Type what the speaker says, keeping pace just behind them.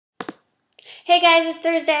Hey guys, it's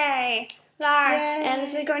Thursday! Lar. Yay. And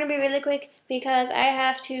this is going to be really quick because I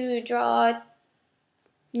have to draw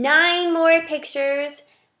 9 more pictures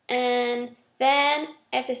and then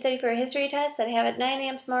I have to study for a history test that I have at 9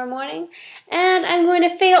 a.m. tomorrow morning. And I'm going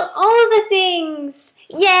to fail all the things!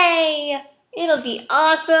 Yay! It'll be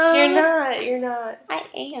awesome! You're not. I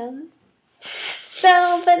am.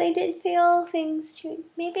 So, but I did fail things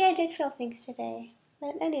maybe I did fail things today.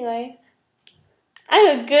 But anyway.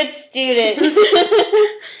 I'm a good student.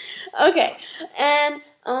 Okay. And,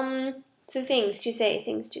 so things to say. I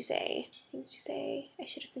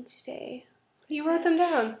should have things to say. You wrote them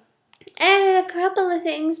down. I had a couple of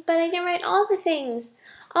things, but I didn't write all the things.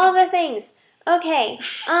 Okay.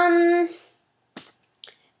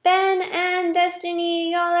 Ben and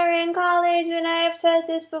Destiny, y'all are in college, and I have said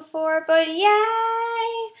this before, but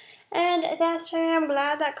yay! And that's why I'm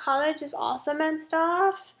glad that college is awesome and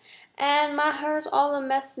stuff. And my hair's all a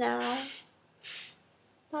mess now.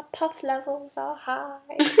 My puff levels are high.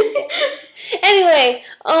 Anyway,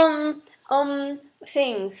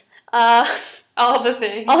 things. All the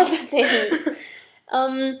things.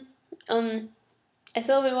 I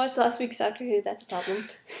still haven't watched last week's Doctor Who. That's a problem.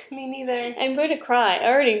 Me neither. I'm going to cry. I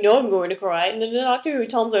already know I'm going to cry. And then the Doctor Who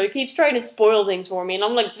Tumblr keeps trying to spoil things for me, and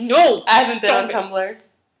I'm like, no! I haven't been on Tumblr.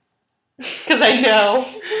 Because I know.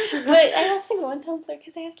 But I have to go on Tumblr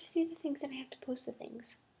because I have to see the things and I have to post the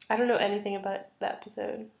things. I don't know anything about that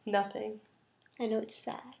episode. Nothing. I know it's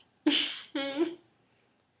sad.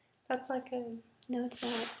 That's not good. No, it's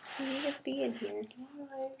not. You need to be in here.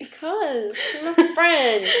 Why? Because I'm a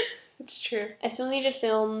friend. It's true. I still need to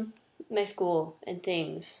film my school and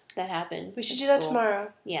things that happen. We should do that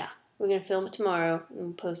tomorrow. Yeah. We're going to film it tomorrow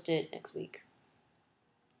and post it next week.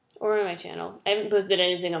 Or on my channel. I haven't posted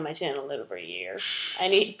anything on my channel in over a year. I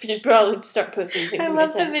need to probably start posting things on my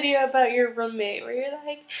channel. I love the video about your roommate where you're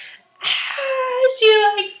like, she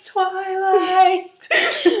likes Twilight.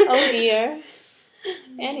 Oh dear.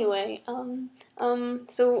 Anyway,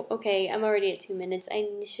 so, okay, I'm already at 2 minutes.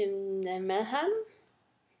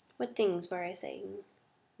 What things were I saying?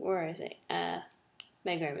 My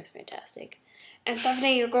grammar's fantastic. And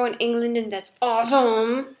Stephanie, you're going to England and that's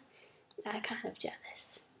awesome. I'm kind of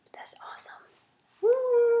jealous. That's awesome. Woo.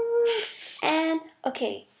 And,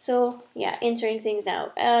 okay, so, yeah, entering things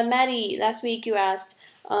now. Maddie, last week you asked,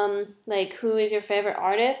 like, who is your favorite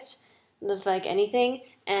artist? Like, anything.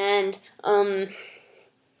 And, I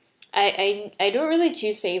don't really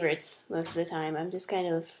choose favorites most of the time. I'm just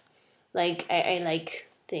kind of, like, I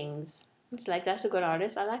like things. It's like, that's a good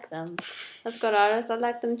artist, I like them. That's a good artist, I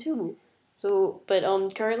like them too. So, but,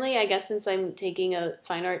 currently, I guess since I'm taking a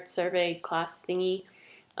fine art survey class thingy,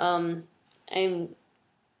 I'm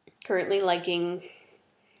currently liking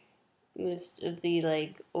most of the,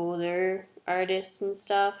 like, older artists and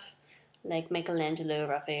stuff. Like Michelangelo,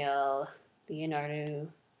 Raphael, Leonardo.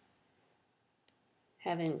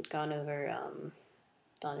 Haven't gone over,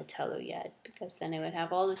 Donatello yet, because then I would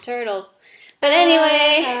have all the turtles. But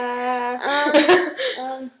anyway,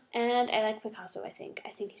 and I like Picasso, I think. I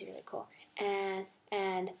think he's really cool. And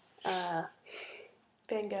Van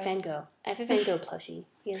Gogh. I have a Van Gogh plushie.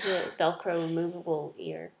 He has a Velcro removable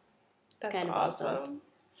ear. It's kind of awesome.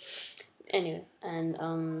 Anyway, and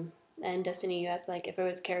Destiny, you asked, like, if I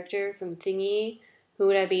was a character from Thingy, who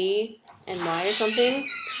would I be, and why or something?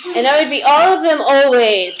 And I would be all of them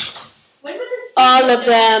always. When would this All of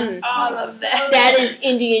them. All of them. That is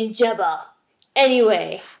Indian Jabba.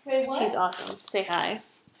 Anyway, Wait, what? she's awesome. Say hi.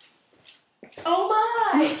 Oh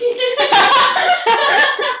my!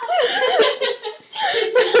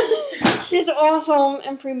 She's awesome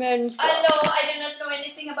and pre-med and stuff. I know, I did not know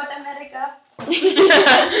anything about America. She's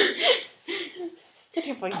been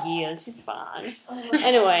here for years. She's fun. Oh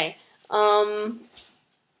Anyway,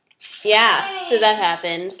 yeah, so that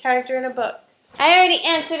happened. Character in a book. I already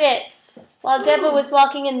answered it while Deborah was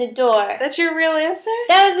walking in the door. That's your real answer?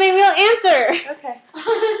 That was my real answer. Okay.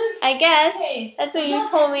 I guess. Hey, that's what you don't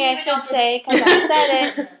told me I text me should say, because I said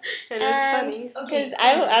it. It is funny. Because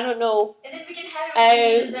I don't know. And then we can have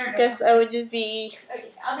I dessert. guess I would just be... Okay,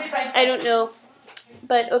 I'll be right back. I don't know.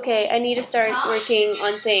 But okay, I need to start working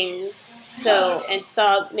on things. So, and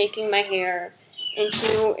stop making my hair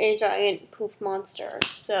into a giant poof monster.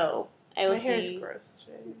 So, I will My hair is see. gross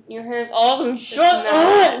today. Your hair is awesome. Shut not.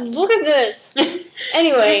 up! Look at this!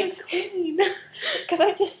 Anyway, This is clean. because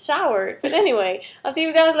I just showered. But anyway, I'll see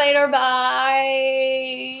you guys later.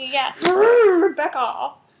 Bye! Yeah.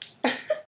 Rebecca!